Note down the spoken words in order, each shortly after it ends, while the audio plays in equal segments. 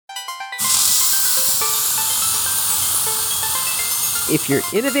If you're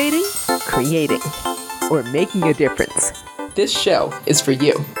innovating, creating, or making a difference, this show is for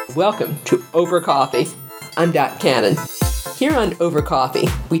you. Welcome to Over Coffee. I'm Dot Cannon. Here on Over Coffee,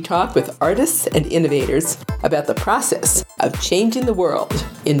 we talk with artists and innovators about the process of changing the world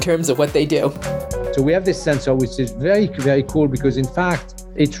in terms of what they do. So we have this sensor, which is very, very cool because in fact,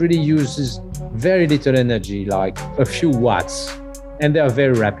 it really uses very little energy, like a few watts, and they are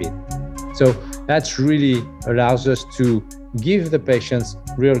very rapid. So that's really allows us to give the patients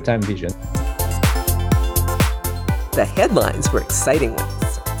real-time vision. The headlines were exciting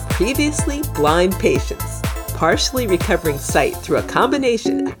ones. Previously blind patients, partially recovering sight through a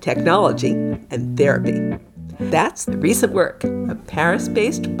combination of technology and therapy. That's the recent work of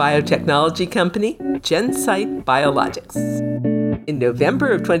Paris-based biotechnology company GenSight BIologics. In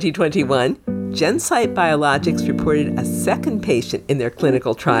November of 2021, GenSight BIologics reported a second patient in their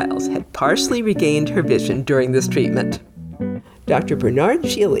clinical trials had partially regained her vision during this treatment. Dr. Bernard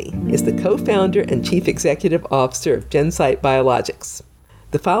Gilly is the co-founder and chief executive officer of GenSight BIologics.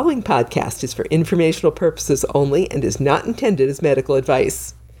 The following podcast is for informational purposes only and is not intended as medical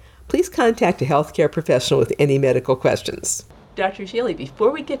advice. Please contact a healthcare professional with any medical questions. Dr. Gilly,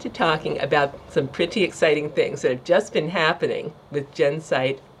 before we get to talking about some pretty exciting things that have just been happening with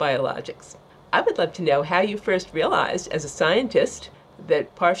GenSight BIologics, I would love to know how you first realized as a scientist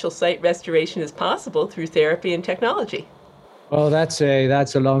that partial sight restoration is possible through therapy and technology. Well, that's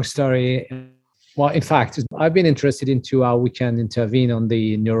a long story. Well, in fact, I've been interested into how we can intervene on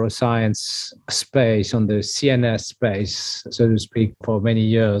the neuroscience space, on the CNS space, so to speak, for many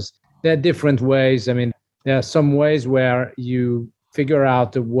years. There are different ways. I mean, there are some ways where you figure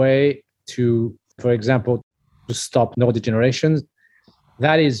out a way to, for example, to stop neurodegeneration.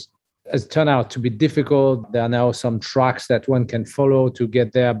 That has turned out to be difficult. There are now some tracks that one can follow to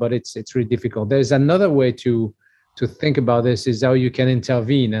get there, but it's really difficult. There's another way to think about this is how you can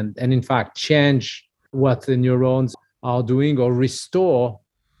intervene and in fact change what the neurons are doing or restore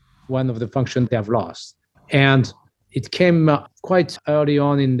one of the functions they have lost. And it came quite early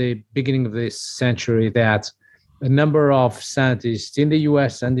on in the beginning of this century that a number of scientists in the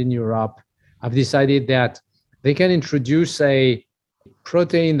US and in Europe have decided that they can introduce a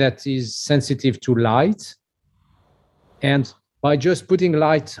protein that is sensitive to light. And by just putting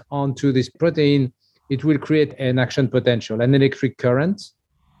light onto this protein, it will create an action potential, an electric current.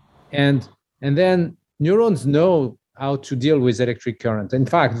 And then neurons know how to deal with electric current. In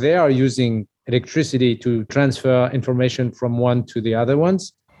fact, they are using electricity to transfer information from one to the other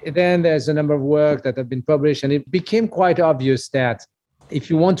ones. Then there's a number of work that have been published, and it became quite obvious that if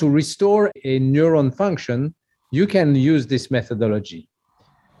you want to restore a neuron function, you can use this methodology.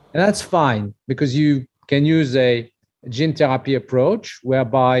 And that's fine because you can use a gene therapy approach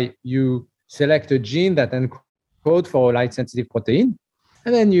whereby you select a gene that encodes for a light-sensitive protein,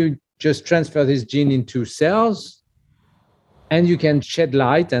 and then you just transfer this gene into cells, and you can shed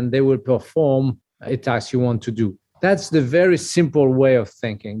light, and they will perform a task you want to do. That's the very simple way of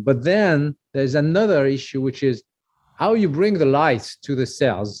thinking. But then there's another issue, which is how you bring the light to the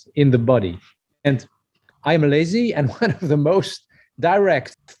cells in the body. And I'm lazy, and one of the most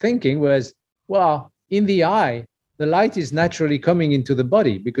direct thinking was, well, in the eye, the light is naturally coming into the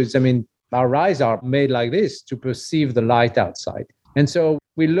body because, our eyes are made like this to perceive the light outside. And so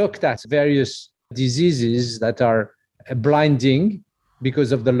we looked at various diseases that are blinding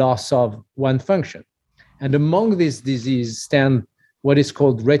because of the loss of one function. And among these diseases stand what is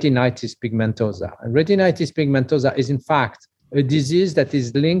called retinitis pigmentosa. And retinitis pigmentosa is in fact a disease that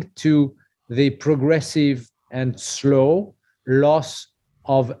is linked to the progressive and slow loss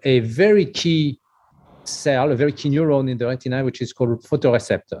of a very key cell, a very key neuron in the retina, which is called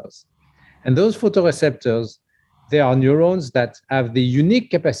photoreceptors. And those photoreceptors, they are neurons that have the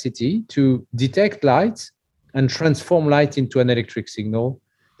unique capacity to detect light and transform light into an electric signal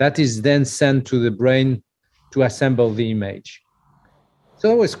that is then sent to the brain to assemble the image. So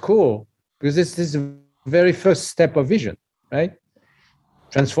that was cool because this is the very first step of vision, right?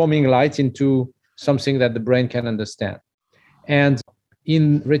 Transforming light into something that the brain can understand. And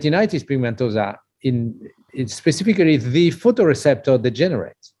in retinitis pigmentosa, specifically, the photoreceptor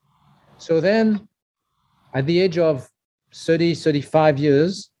degenerates. So then, at the age of 30, 35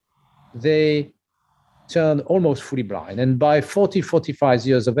 years, they turn almost fully blind. And by 40, 45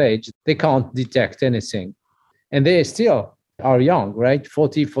 years of age, they can't detect anything. And they still are young, right?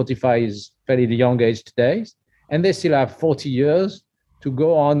 40, 45 is fairly young age today. And they still have 40 years to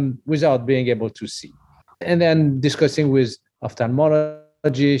go on without being able to see. And then discussing with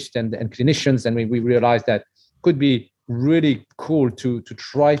ophthalmologists and clinicians, and we realized that could be really cool to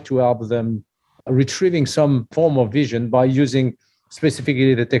try to help them retrieving some form of vision by using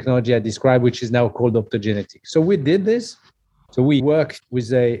specifically the technology I described, which is now called optogenetics. So we did this. So we worked with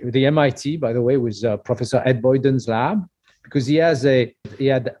the MIT, by the way, with Professor Ed Boyden's lab, because he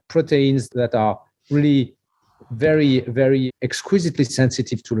had proteins that are really very, very exquisitely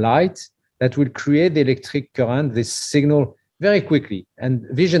sensitive to light that will create the electric current, this signal very quickly. And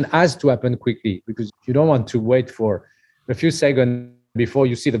vision has to happen quickly because you don't want to wait for a few seconds before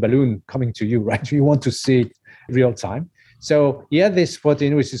you see the balloon coming to you, right? You want to see it real time. So he had this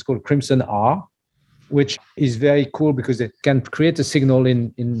protein, which is called crimson R, which is very cool because it can create a signal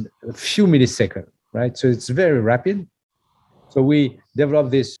in a few milliseconds, right? So it's very rapid. So we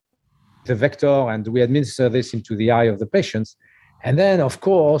developed the vector, and we administer this into the eye of the patients. And then, of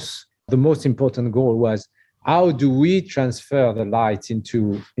course, the most important goal was, how do we transfer the light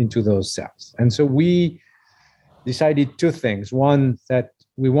into those cells? And so we decided two things. One, that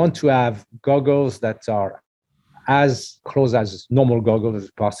we want to have goggles that are as close as normal goggles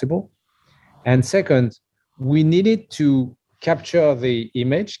as possible. And second, we needed to capture the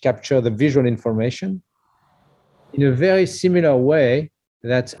image, capture the visual information in a very similar way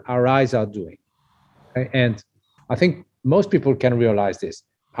that our eyes are doing. Okay? And I think most people can realize this.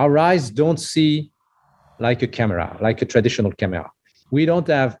 Our eyes don't see like a camera, like a traditional camera. We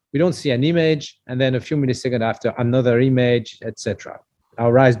don't see an image and then a few milliseconds after another image, etc.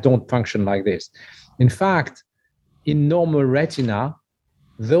 Our eyes don't function like this. In fact, in normal retina,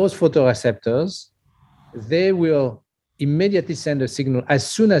 those photoreceptors, they will immediately send a signal as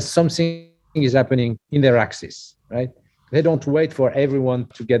soon as something is happening in their axis, right? They don't wait for everyone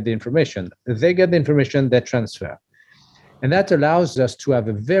to get the information. They get the information, they transfer. And that allows us to have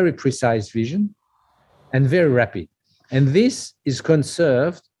a very precise vision and very rapid. And this is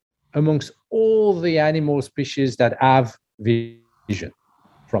conserved amongst all the animal species that have vision,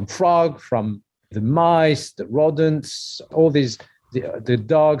 from frog, from the mice, the rodents, all these, the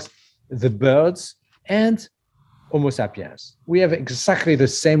dogs, the birds, and Homo sapiens. We have exactly the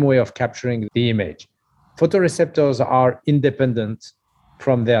same way of capturing the image. Photoreceptors are independent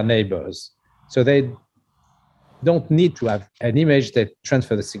from their neighbors. So they don't need to have an image that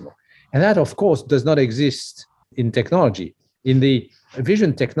transfer the signal. And that, of course, does not exist in technology. In the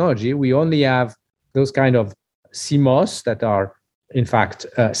vision technology, we only have those kind of CMOS that are, in fact,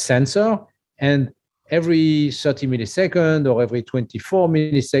 sensor. And every 30 milliseconds or every 24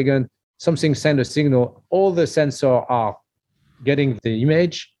 milliseconds, something sends a signal. All the sensors are getting the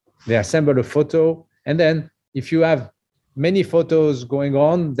image. They assemble a photo. And then if you have many photos going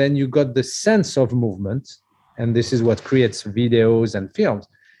on, then you got the sense of movement. And this is what creates videos and films.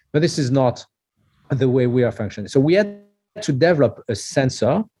 But this is not the way we are functioning. So we had to develop a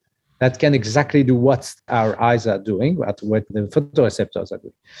sensor that can exactly do what our eyes are doing, what the photoreceptors are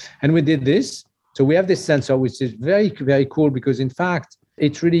doing. And we did this. So we have this sensor, which is very, very cool because, in fact,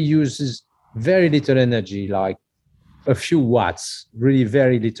 it really uses very little energy, like a few watts, really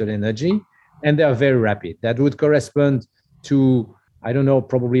very little energy. And they are very rapid. That would correspond to, I don't know,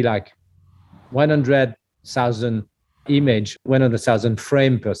 probably like 100,000 image, 100,000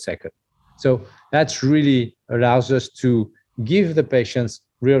 frame per second. So that's really allows us to give the patients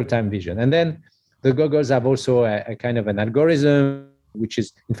real-time vision. And then the goggles have also a kind of an algorithm, which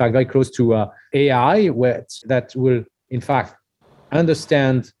is in fact very close to AI, that will in fact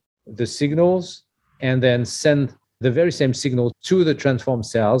understand the signals and then send the very same signal to the transformed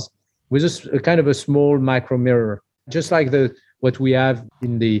cells with a kind of a small micro mirror, just like what we have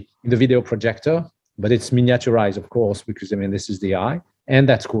in the video projector, but it's miniaturized, of course, because this is the eye, and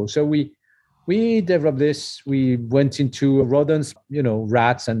that's cool. So we developed this. We went into rodents,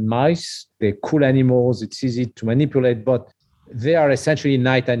 rats and mice. They're cool animals. It's easy to manipulate, but they are essentially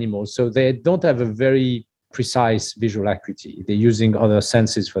night animals. So they don't have a very precise visual acuity. They're using other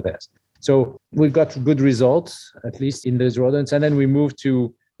senses for this. So we got good results, at least in those rodents. And then we moved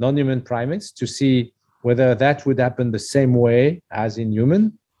to non-human primates to see whether that would happen the same way as in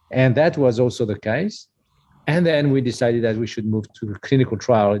human. And that was also the case. And then we decided that we should move to the clinical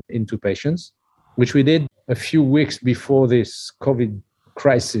trial into patients, which we did a few weeks before this COVID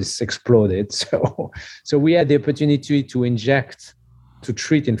crisis exploded. So we had the opportunity to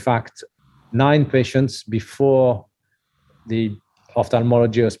treat, in fact, 9 patients before the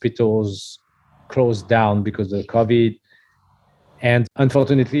ophthalmology hospitals closed down because of COVID. And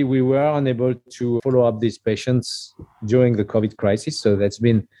unfortunately, we were unable to follow up these patients during the COVID crisis. So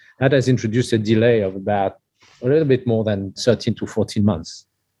that has introduced a delay of about a little bit more than 13 to 14 months.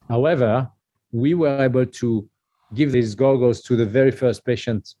 However, we were able to give these goggles to the very first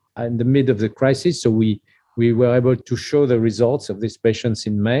patient in the mid of the crisis. So we were able to show the results of these patients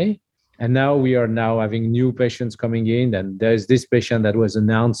in May. And now we are now having new patients coming in. And there's this patient that was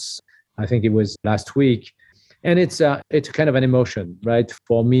announced, I think it was last week. And it's kind of an emotion, right?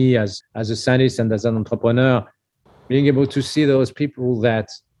 For me as a scientist and as an entrepreneur, being able to see those people that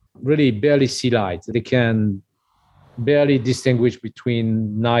really barely see light. They can barely distinguish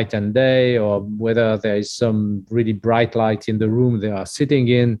between night and day, or whether there is some really bright light in the room they are sitting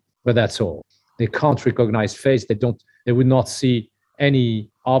in, but that's all. They can't recognize face. They would not see any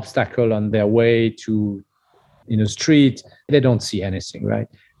obstacle on their way to, street. They don't see anything, right?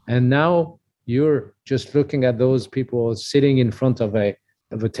 And now you're just looking at those people sitting in front of a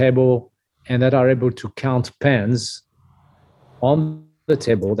table and that are able to count pens on the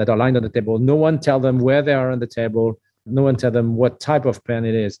table, that are lined on the table. No one tell them where they are on the table. No one tell them what type of pen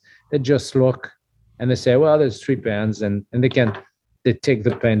it is. They just look and they say, well, there's 3 pens, and they take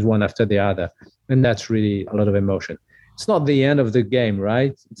the pens one after the other. And that's really a lot of emotion. It's not the end of the game,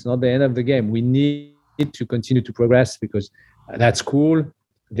 right? It's not the end of the game. We need to continue to progress because that's cool.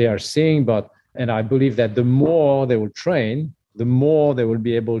 They are seeing, and I believe that the more they will train, the more they will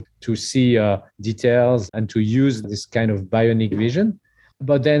be able to see details and to use this kind of bionic vision.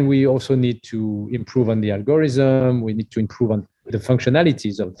 But then we also need to improve on the algorithm. We need to improve on the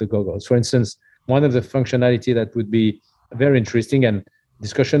functionalities of the goggles. For instance, one of the functionality that would be very interesting, and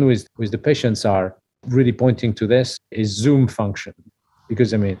discussion with the patients are really pointing to this, is zoom function.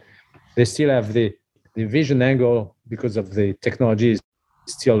 Because, they still have the vision angle because of the technology is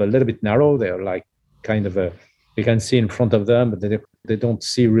still a little bit narrow. They're like kind of they can see in front of them, but they don't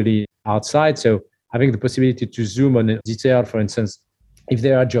see really outside. So having the possibility to zoom on a detail, for instance, if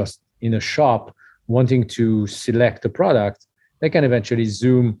they are just in a shop wanting to select a product, they can eventually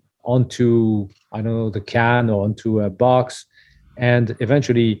zoom onto, the can or onto a box and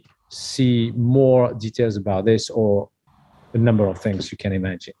eventually see more details about this or a number of things you can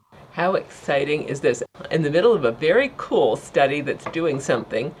imagine. How exciting is this? In the middle of a very cool study that's doing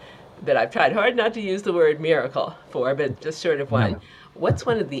something that I've tried hard not to use the word miracle for, but just sort of one. No. What's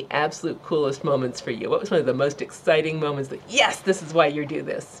one of the absolute coolest moments for you? What was one of the most exciting moments that, yes, this is why you do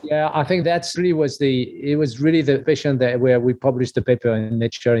this? Yeah, I think that's really it was really the patient where we published the paper in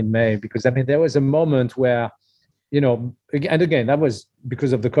Nature in May, because there was a moment where, and again, that was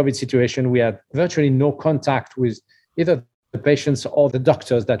because of the COVID situation. We had virtually no contact with either the patients or the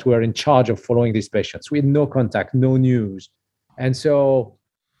doctors that were in charge of following these patients. We had no contact, no news. And so,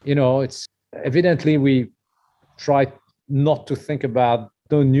 it's evidently we tried not to think about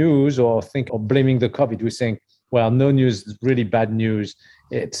no news or blaming the COVID. We think, well, no news is really bad news.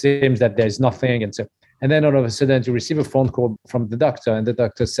 It seems that there's nothing. And then all of a sudden you receive a phone call from the doctor, and the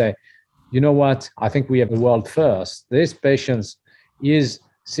doctor say, you know what, I think we have a world first. This patient is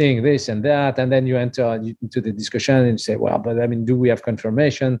seeing this and that. And then you enter into the discussion and you say, well, but do we have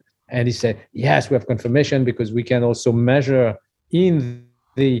confirmation? And he said, yes, we have confirmation because we can also measure using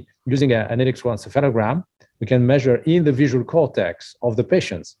an electroencephalogram, we can measure in the visual cortex of the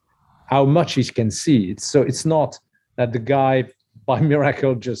patients how much he can see. So it's not that the guy by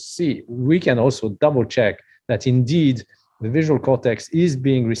miracle just see. We can also double check that indeed the visual cortex is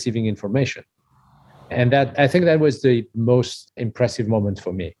receiving information. And I think that was the most impressive moment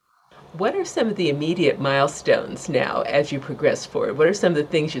for me. What are some of the immediate milestones now as you progress forward? What are some of the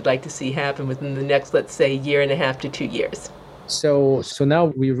things you'd like to see happen within the next, let's say, 1.5 to 2 years? So now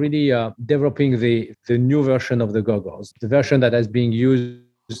we're really developing the new version of the goggles. The version that has been used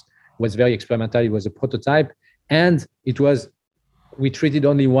was very experimental. It was a prototype, and we treated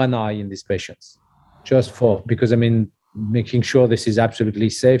only one eye in these patients, because making sure this is absolutely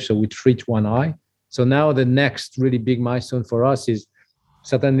safe. So we treat one eye. So now the next really big milestone for us is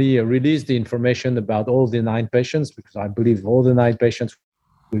certainly release the information about all the 9 patients, because I believe all the 9 patients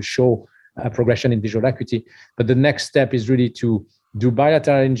will show a progression in visual acuity. But the next step is really to do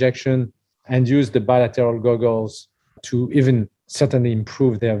bilateral injection and use the bilateral goggles to even certainly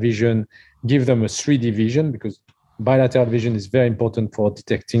improve their vision, give them a 3D vision, because bilateral vision is very important for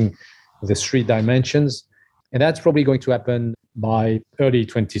detecting the 3 dimensions. And that's probably going to happen by early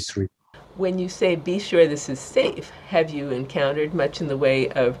 2023. When you say be sure this is safe, have you encountered much in the way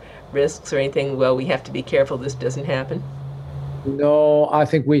of risks or anything? Well, we have to be careful this doesn't happen. No, I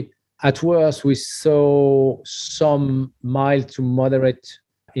think at worst, we saw some mild to moderate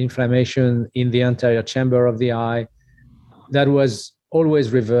inflammation in the anterior chamber of the eye that was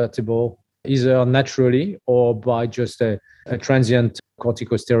always revertible, either naturally or by just a transient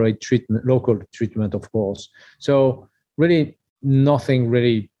corticosteroid treatment, local treatment, of course. So really nothing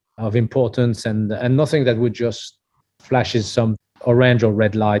really of importance and nothing that would just flashes some orange or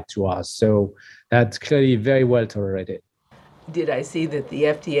red light to us. So that's clearly very well tolerated. Did I see that the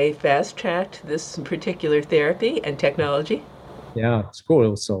FDA fast-tracked this particular therapy and technology? Yeah, it's cool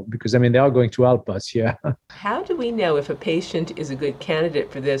also because they are going to help us. Yeah. How do we know if a patient is a good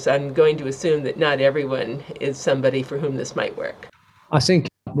candidate for this? I'm going to assume that not everyone is somebody for whom this might work. I think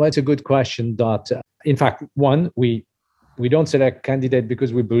it's a good question. That in fact, one, we don't select candidate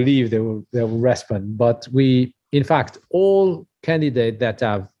because we believe they will respond, but in fact, all candidates that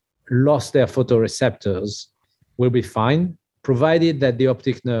have lost their photoreceptors will be fine, provided that the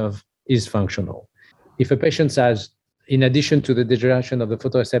optic nerve is functional. If a patient has, in addition to the degeneration of the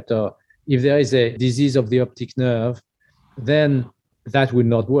photoreceptor, if there is a disease of the optic nerve, then that will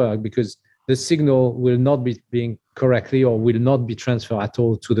not work because the signal will not be being correctly or will not be transferred at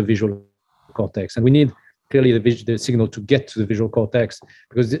all to the visual cortex. And we need clearly the signal to get to the visual cortex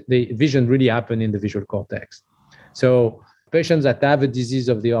because the vision really happens in the visual cortex. So patients that have a disease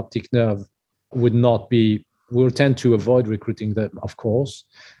of the optic nerve will tend to avoid recruiting them, of course.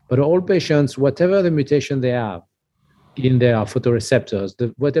 But all patients, whatever the mutation they have in their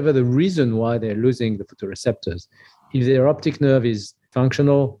photoreceptors, whatever the reason why they're losing the photoreceptors, if their optic nerve is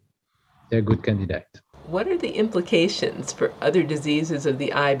functional, they're a good candidate. What are the implications for other diseases of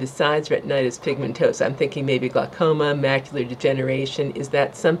the eye besides retinitis pigmentosa? I'm thinking maybe glaucoma, macular degeneration. Is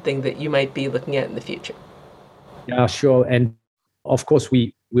that something that you might be looking at in the future? Yeah, sure. And of course,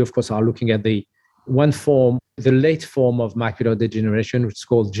 we of course are looking at the late form of macular degeneration, which is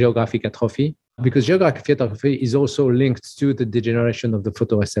called geographic atrophy, because geographic atrophy is also linked to the degeneration of the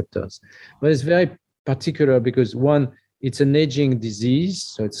photoreceptors. But it's very particular because one, it's an aging disease,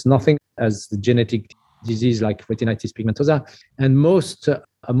 so it's nothing as the genetic disease like retinitis pigmentosa. And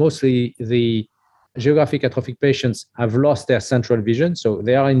mostly the geographic atrophic patients have lost their central vision. So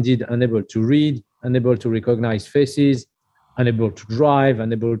they are indeed unable to read, unable to recognize faces, unable to drive,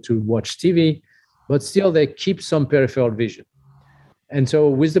 unable to watch TV, but still they keep some peripheral vision. And so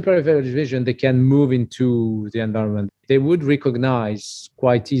with the peripheral vision, they can move into the environment. They would recognize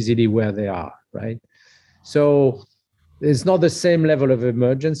quite easily where they are, right? So it's not the same level of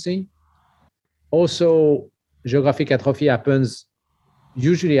emergency. Also, geographic atrophy happens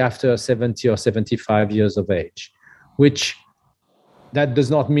usually after 70 or 75 years of age, which that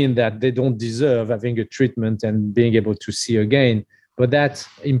does not mean that they don't deserve having a treatment and being able to see again, but that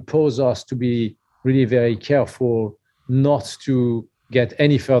imposes us to be really very careful not to get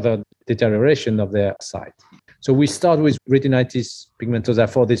any further deterioration of their sight. So we start with retinitis pigmentosa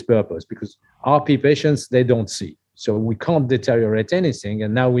for this purpose because RP patients, they don't see. So we can't deteriorate anything.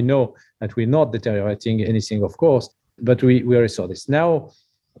 And now we know that we're not deteriorating anything, of course, but we already saw this. Now,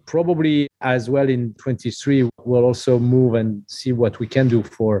 probably as well in 23, we'll also move and see what we can do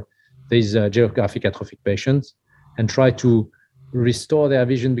for these geographic atrophic patients and try to restore their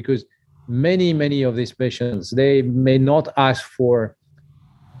vision because many of these patients, they may not ask for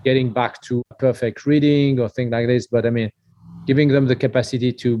getting back to perfect reading or things like this, but giving them the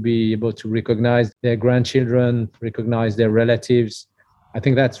capacity to be able to recognize their grandchildren, recognize their relatives. I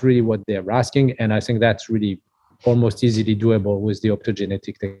think that's really what they're asking. And I think that's really almost easily doable with the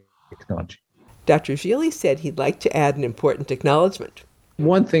optogenetic technology. Dr. Gilly said he'd like to add an important acknowledgement.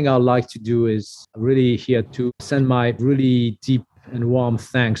 One thing I'd like to do is really here to send my really deep and warm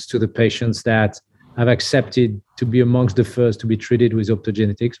thanks to the patients that have accepted to be amongst the first to be treated with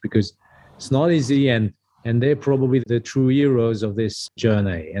optogenetics because it's not easy and they're probably the true heroes of this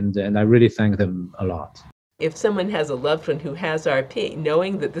journey. And I really thank them a lot. If someone has a loved one who has RP,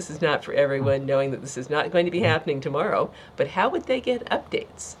 knowing that this is not for everyone, knowing that this is not going to be happening tomorrow, but how would they get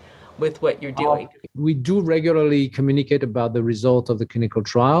updates with what you're doing? We do regularly communicate about the result of the clinical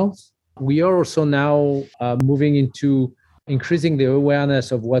trials. We are also now moving into increasing the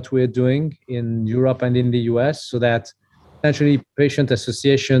awareness of what we're doing in Europe and in the US so that essentially patient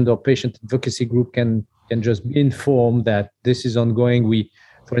association or patient advocacy group can just be informed that this is ongoing.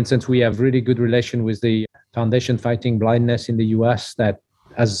 For instance, we have really good relation with the Foundation Fighting Blindness in the US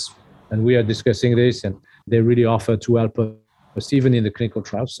and we are discussing this and they really offer to help us even in the clinical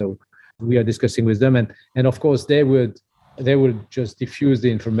trials. So we are discussing with them and of course they will just diffuse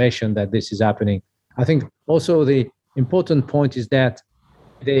the information that this is happening. I think also the important point is that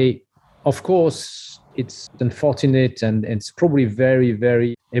of course, it's unfortunate and it's probably very,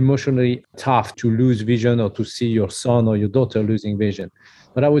 very emotionally tough to lose vision or to see your son or your daughter losing vision.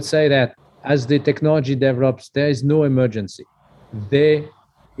 But I would say that as the technology develops, there is no emergency.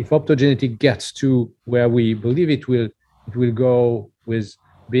 If optogenetic gets to where we believe it will go with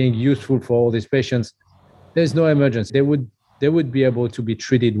being useful for all these patients, there's no emergency. They would be able to be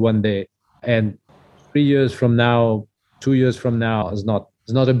treated one day. And 3 years from now, 2 years from now is not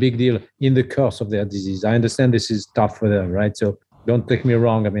It's not a big deal in the course of their disease. I understand this is tough for them, right? So don't take me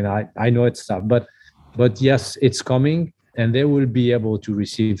wrong. I mean, I know it's tough, but yes, it's coming, and they will be able to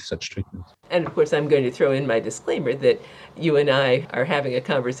receive such treatment. And of course, I'm going to throw in my disclaimer that you and I are having a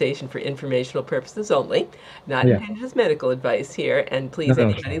conversation for informational purposes only, not intended as medical advice here. And please,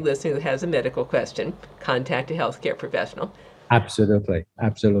 anybody listening that has a medical question, contact a healthcare professional. Absolutely.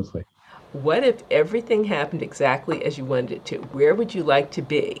 Absolutely. What if everything happened exactly as you wanted it to? Where would you like to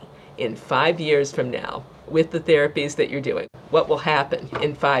be in 5 years from now with the therapies that you're doing? What will happen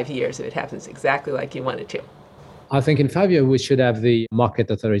in 5 years if it happens exactly like you want it to? I think in 5 years, we should have the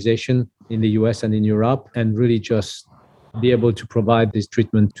market authorization in the US and in Europe and really just be able to provide this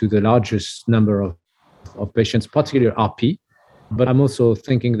treatment to the largest number of patients, particularly RP. But I'm also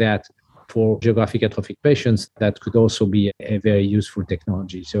thinking that for geographic atrophic patients, that could also be a very useful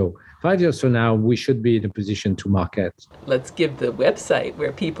technology. So 5 years from now, we should be in a position to market. Let's give the website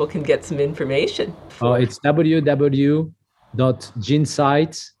where people can get some information. It's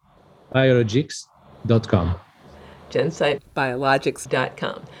www.GenSightBiologics.com.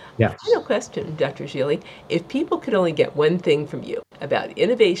 GenSightBiologics.com. Yeah. Final question, Dr. Gilly. If people could only get one thing from you about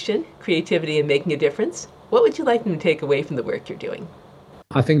innovation, creativity, and making a difference, what would you like them to take away from the work you're doing?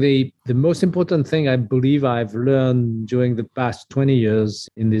 I think the most important thing I believe I've learned during the past 20 years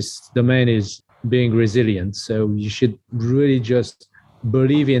in this domain is being resilient. So you should really just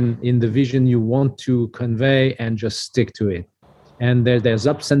believe in the vision you want to convey and just stick to it. And there's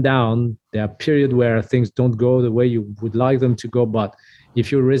ups and downs. There are periods where things don't go the way you would like them to go. But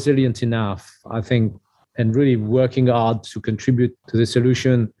if you're resilient enough, I think, and really working hard to contribute to the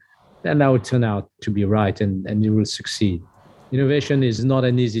solution, then that will turn out to be right and you will succeed. Innovation is not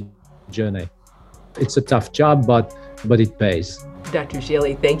an easy journey. It's a tough job, but it pays. Dr.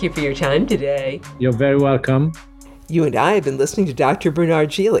 Gilly, thank you for your time today. You're very welcome. You and I have been listening to Dr.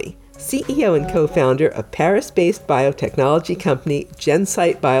 Bernard Gilly, CEO and co-founder of Paris-based biotechnology company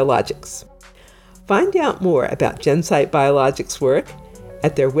GenSight BIologics. Find out more about GenSight BIologics' work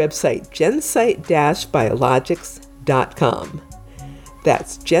at their website, gensight-biologics.com.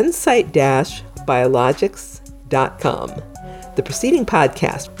 That's gensight-biologics.com. The preceding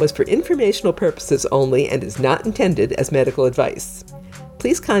podcast was for informational purposes only and is not intended as medical advice.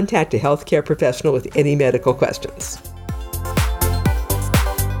 Please contact a healthcare professional with any medical questions.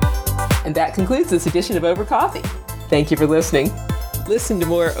 And that concludes this edition of Over Coffee. Thank you for listening. Listen to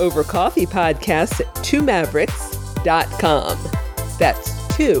more Over Coffee podcasts at twomavericks.com. That's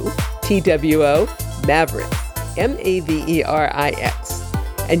two, T-W-O, Mavericks, M-A-V-E-R-I-X.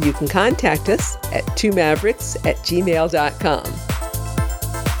 And you can contact us at twomavericks@gmail.com.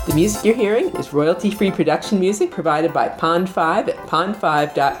 The music you're hearing is royalty-free production music provided by Pond5 at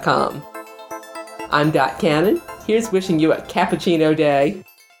pond5.com. I'm Dot Cannon. Here's wishing you a cappuccino day.